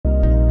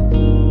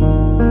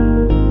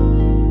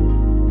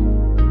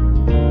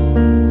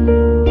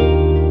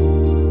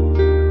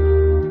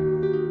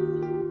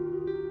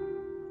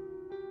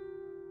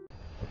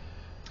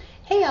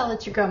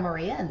it's your girl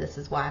Maria, and this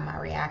is Why Am I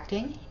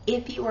Reacting?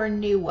 If you are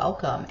new,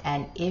 welcome,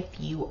 and if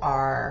you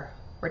are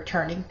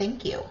returning,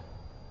 thank you.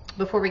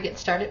 Before we get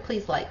started,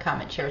 please like,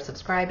 comment, share,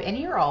 subscribe,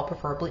 any or all,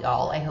 preferably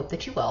all. I hope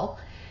that you will.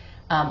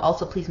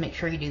 Also, please make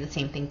sure you do the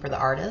same thing for the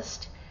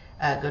artist.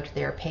 Go to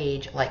their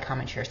page, like,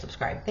 comment, share,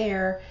 subscribe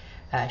there.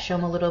 Show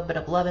them a little bit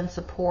of love and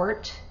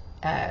support.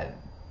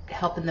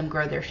 Helping them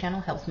grow their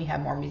channel helps me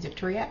have more music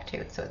to react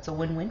to, so it's a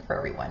win-win for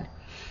everyone.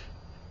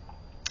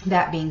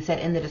 That being said,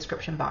 in the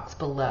description box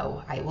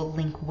below, I will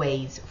link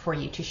ways for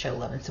you to show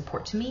love and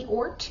support to me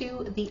or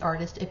to the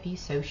artist if you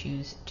so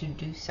choose to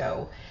do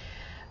so.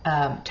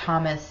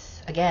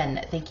 Thomas,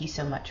 again, thank you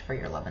so much for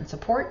your love and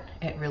support.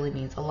 It really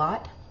means a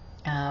lot.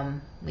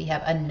 We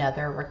have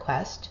another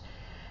request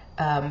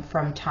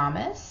from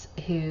Thomas,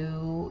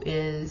 who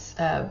is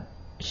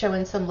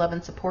showing some love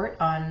and support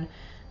on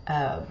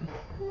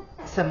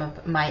some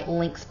of my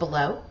links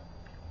below.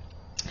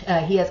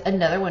 He has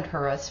another one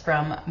for us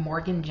from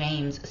Morgan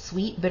James,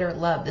 Sweet Bitter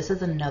Love. This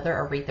is another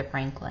Aretha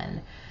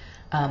Franklin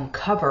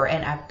cover,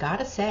 and I've got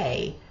to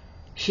say,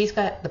 she's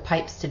got the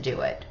pipes to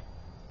do it.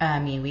 I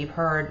mean, we've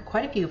heard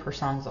quite a few of her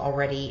songs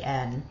already,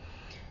 and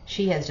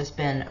she has just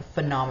been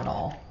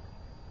phenomenal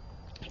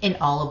in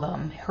all of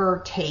them.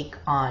 Her take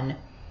on,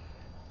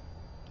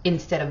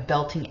 instead of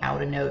belting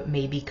out a note,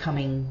 maybe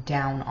coming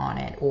down on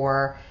it,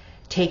 or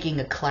taking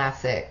a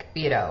classic,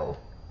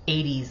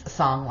 80s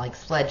song like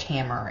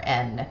Sledgehammer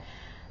and,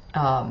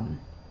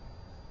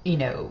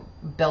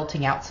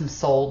 belting out some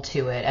soul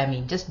to it. I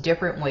mean, just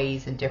different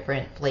ways and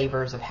different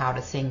flavors of how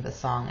to sing the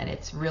song. And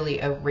it's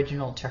really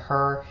original to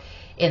her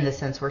in the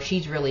sense where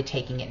she's really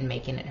taking it and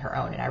making it her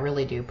own. And I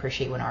really do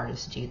appreciate when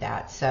artists do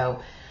that.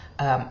 So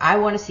I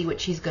want to see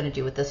what she's going to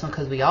do with this one,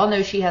 because we all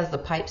know she has the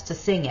pipes to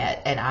sing it,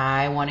 and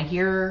I want to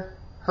hear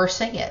her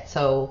sing it.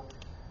 So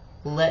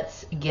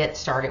let's get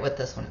started with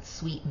this one. It's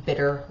Sweet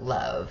Bitter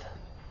Love.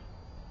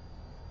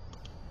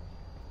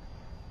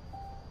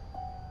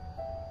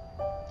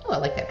 Oh, I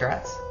like that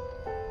dress.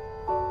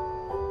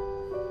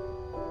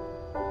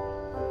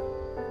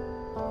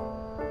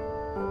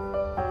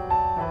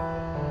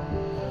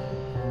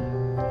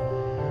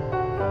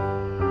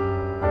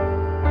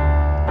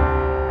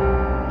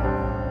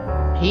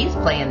 He's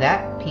playing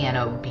that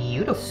piano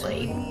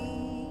beautifully.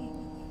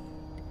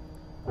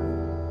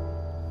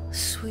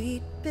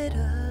 Sweet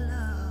bitter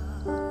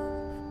love,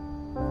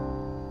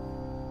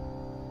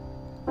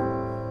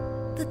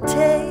 the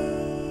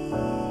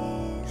taste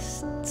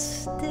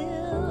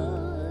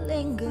still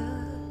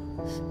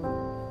lingers,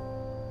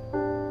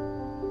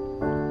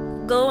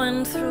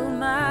 going through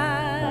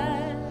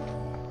my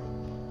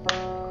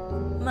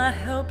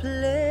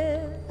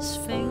helpless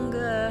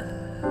fingers.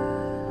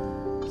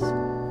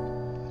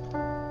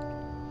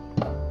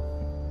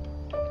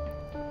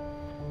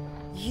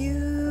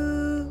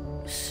 You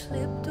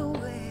slipped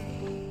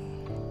away,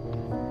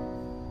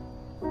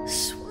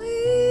 sweet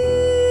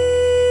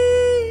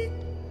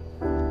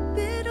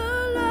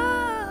bitter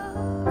love.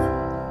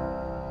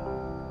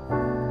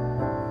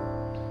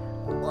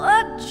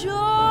 What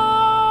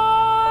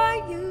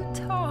joy you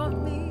taught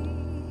me,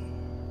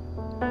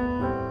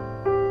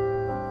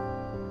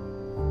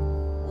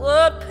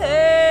 what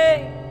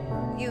pain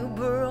you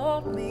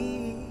brought me.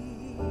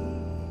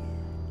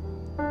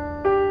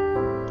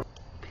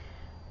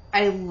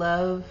 I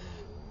love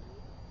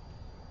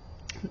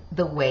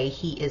the way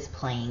he is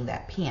playing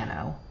that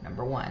piano,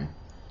 number one.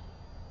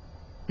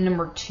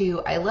 Number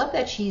two, I love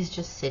that she's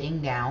just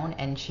sitting down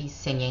and she's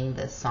singing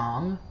this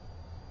song,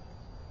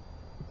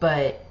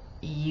 but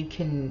you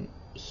can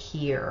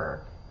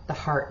hear the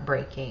heart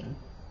breaking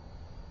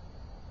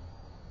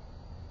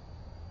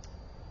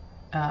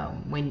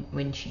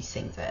when she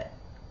sings it.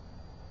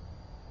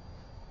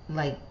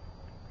 Like,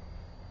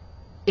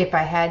 if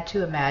I had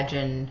to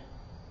imagine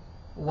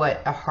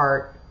what a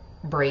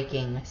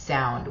heart-breaking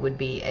sound would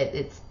be,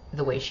 it's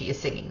the way she is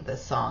singing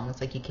this song. It's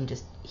like you can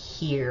just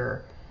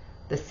hear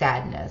the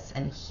sadness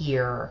and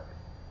hear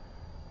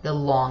the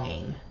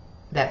longing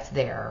that's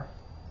there.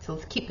 So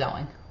let's keep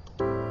going.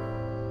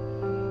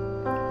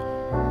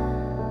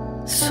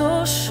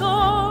 So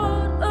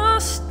short a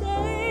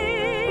stay,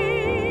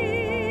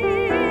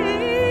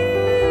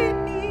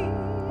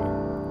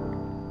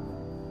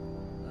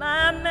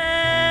 my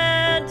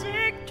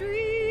magic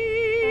dreams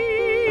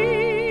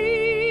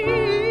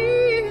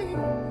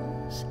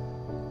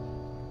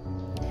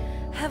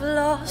have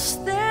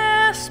lost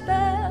their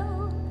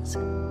spells.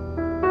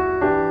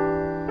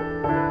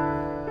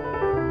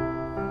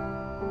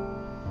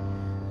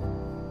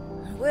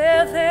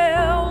 Where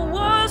there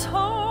was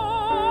home,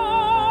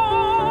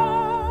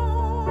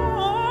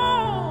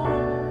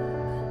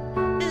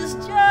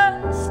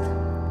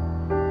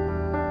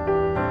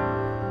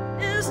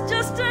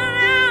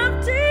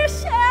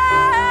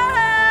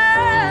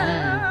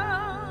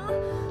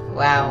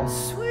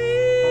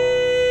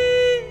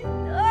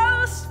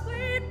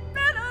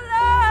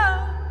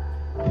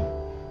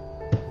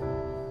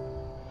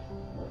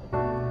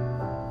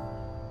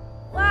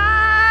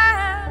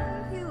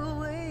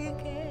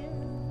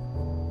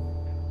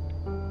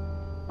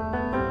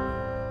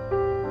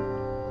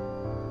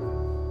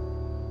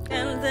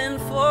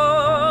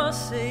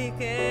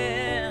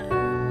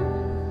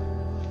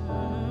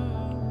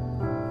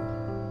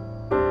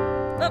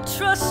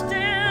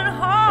 trusting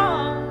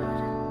heart,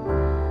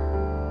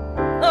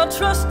 a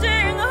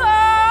trusting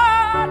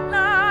heart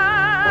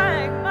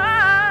like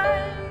mine.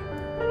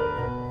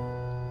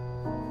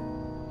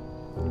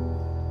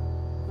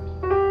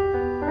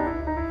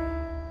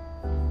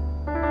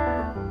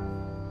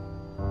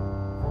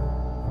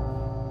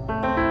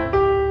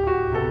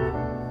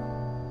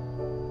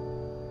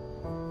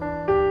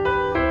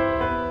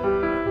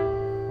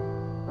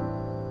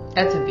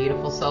 That's a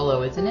beautiful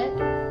solo, isn't it?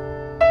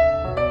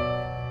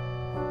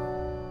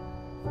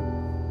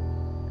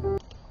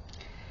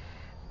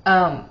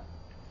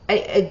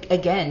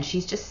 Again,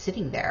 she's just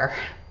sitting there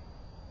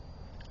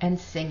and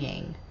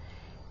singing,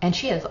 and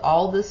she has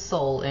all this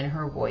soul in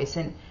her voice.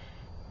 And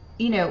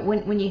you know,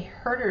 when you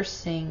heard her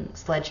sing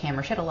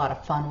Sledgehammer, she had a lot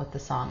of fun with the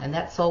song, and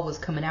that soul was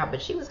coming out,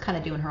 but she was kind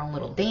of doing her own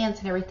little dance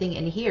and everything.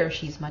 And here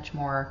she's much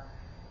more,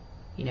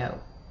 you know,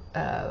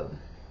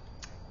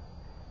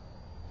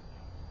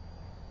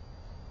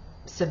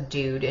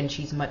 subdued, and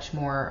she's much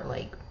more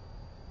like,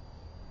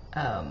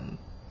 I'm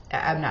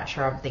not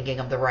sure I'm thinking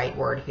of the right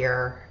word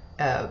here,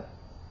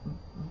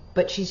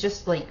 but she's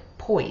just like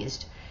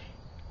poised,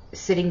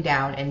 sitting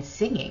down and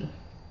singing.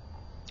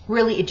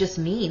 Really, it just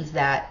means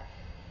that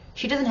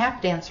she doesn't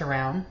have to dance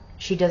around.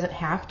 She doesn't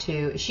have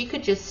to. She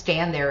could just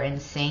stand there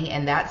and sing,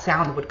 and that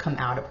sound would come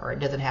out of her. It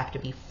doesn't have to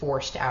be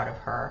forced out of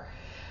her,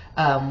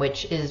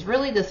 which is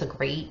really just a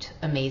great,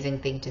 amazing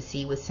thing to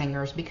see with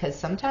singers, because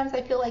sometimes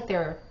I feel like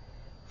they're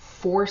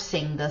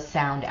forcing the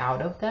sound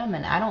out of them,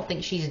 and I don't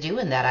think she's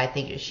doing that. I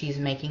think she's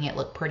making it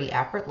look pretty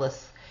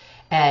effortless.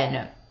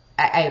 And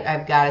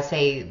I've got to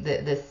say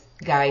that this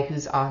guy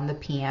who's on the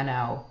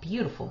piano,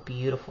 beautiful,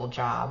 beautiful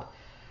job.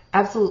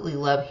 Absolutely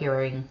love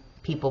hearing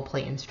people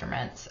play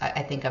instruments.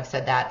 I think I've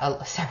said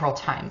that several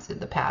times in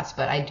the past,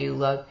 but I do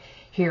love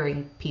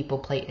hearing people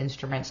play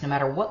instruments, no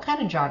matter what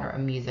kind of genre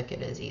of music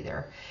it is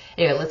either.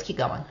 Anyway, let's keep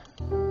going.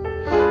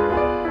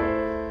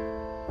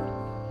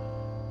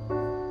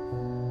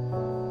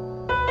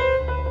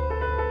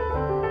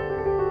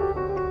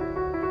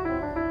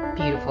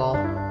 Beautiful.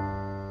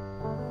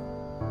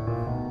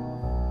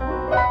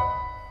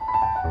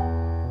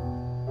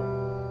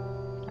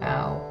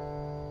 Oh.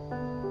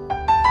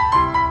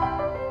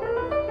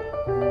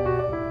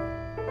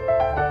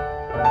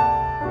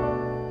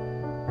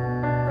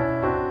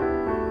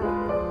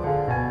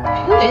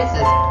 Who is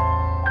this?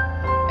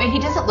 I mean, he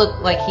doesn't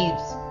look like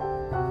he's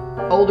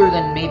older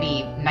than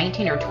maybe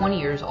 19 or 20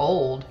 years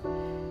old.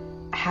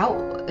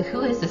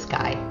 Who is this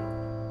guy?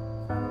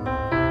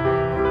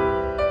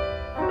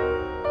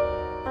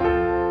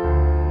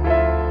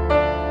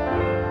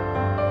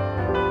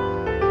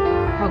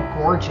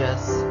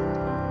 Gorgeous.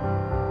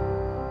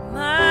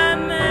 My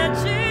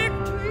magic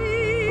dreams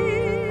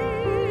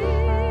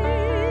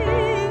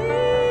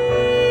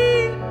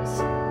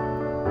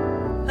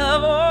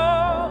have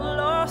all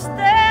lost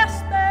their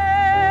spells.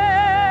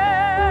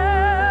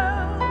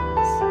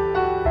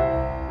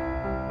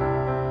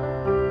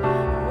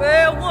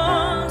 Where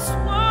once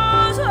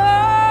was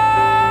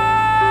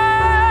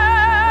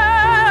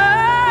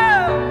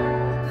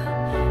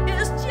hope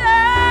is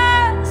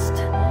just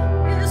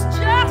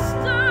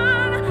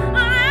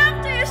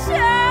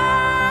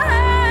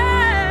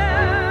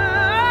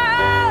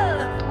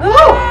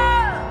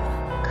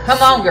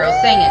Come on, girl,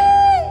 sing it.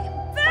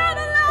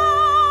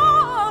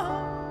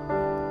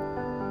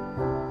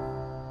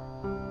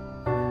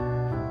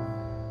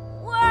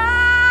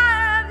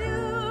 Why have you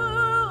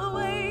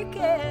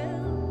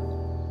awakened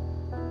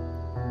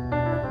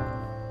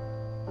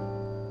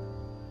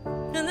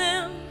and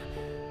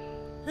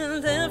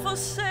then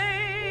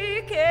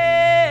forsaken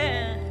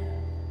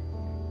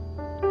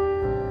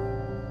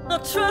a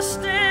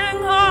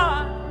trusting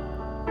heart,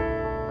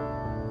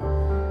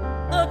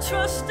 a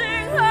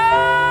trusting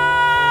heart?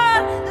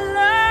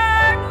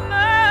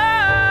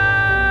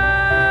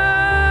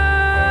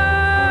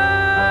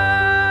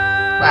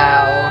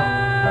 Wow.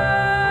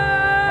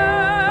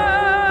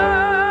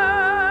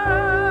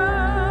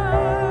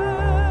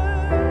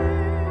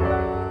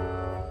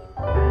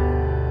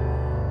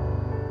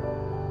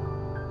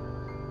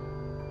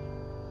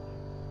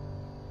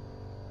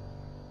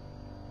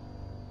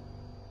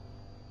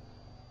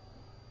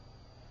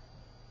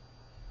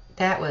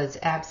 That was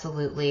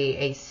absolutely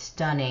a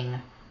stunning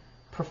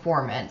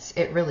performance.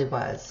 It really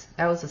was.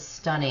 That was a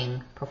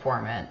stunning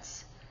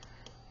performance.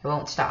 It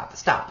won't stop.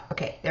 Stop.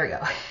 Okay, there we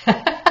go.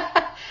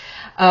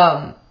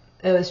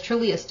 It was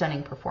truly a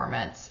stunning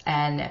performance,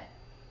 and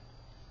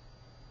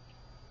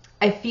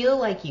I feel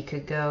like you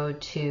could go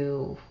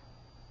to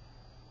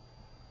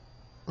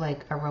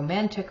like a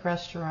romantic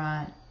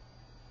restaurant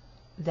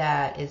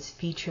that is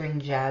featuring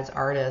jazz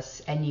artists,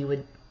 and you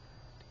would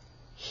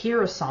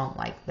hear a song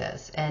like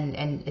this, and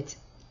it's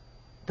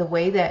the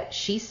way that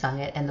she sung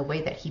it and the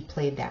way that he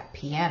played that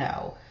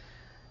piano.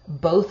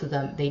 Both of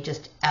them, they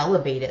just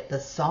elevated the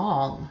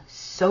song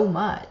so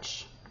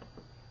much.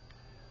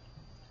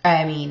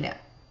 I mean,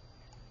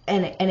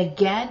 and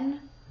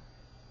again,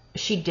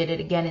 she did it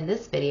again in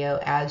this video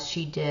as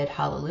she did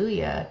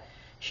Hallelujah.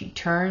 She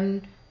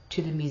turned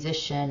to the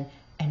musician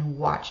and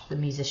watched the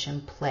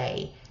musician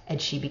play, and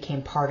she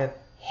became part of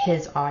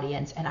his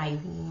audience. And I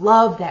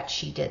love that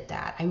she did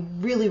that. I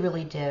really,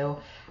 really do.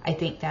 I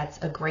think that's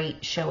a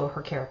great show of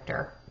her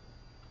character.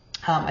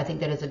 I think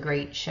that is a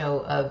great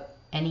show of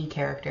any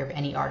character of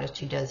any artist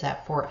who does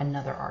that for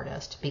another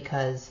artist,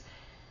 because,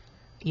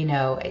 you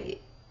know,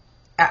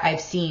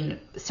 I've seen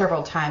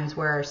several times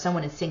where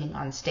someone is singing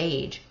on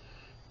stage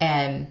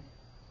and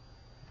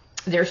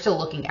they're still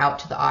looking out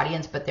to the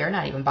audience, but they're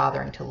not even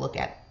bothering to look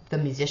at the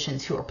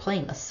musicians who are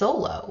playing a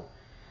solo.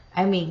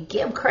 I mean,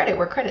 give credit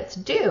where credit's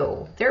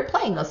due. They're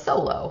playing a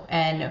solo,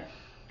 and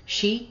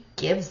she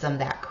gives them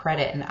that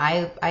credit, and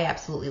I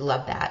absolutely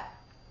love that.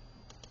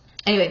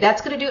 Anyway,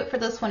 that's going to do it for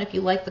this one. If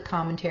you like the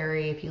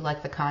commentary, if you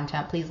like the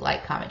content, please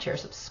like, comment, share,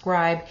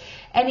 subscribe.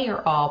 Any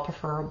or all,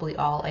 preferably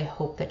all. I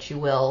hope that you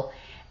will.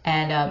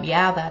 And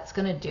yeah, that's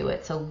going to do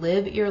it. So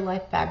live your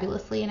life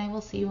fabulously, and I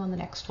will see you on the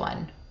next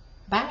one.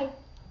 Bye.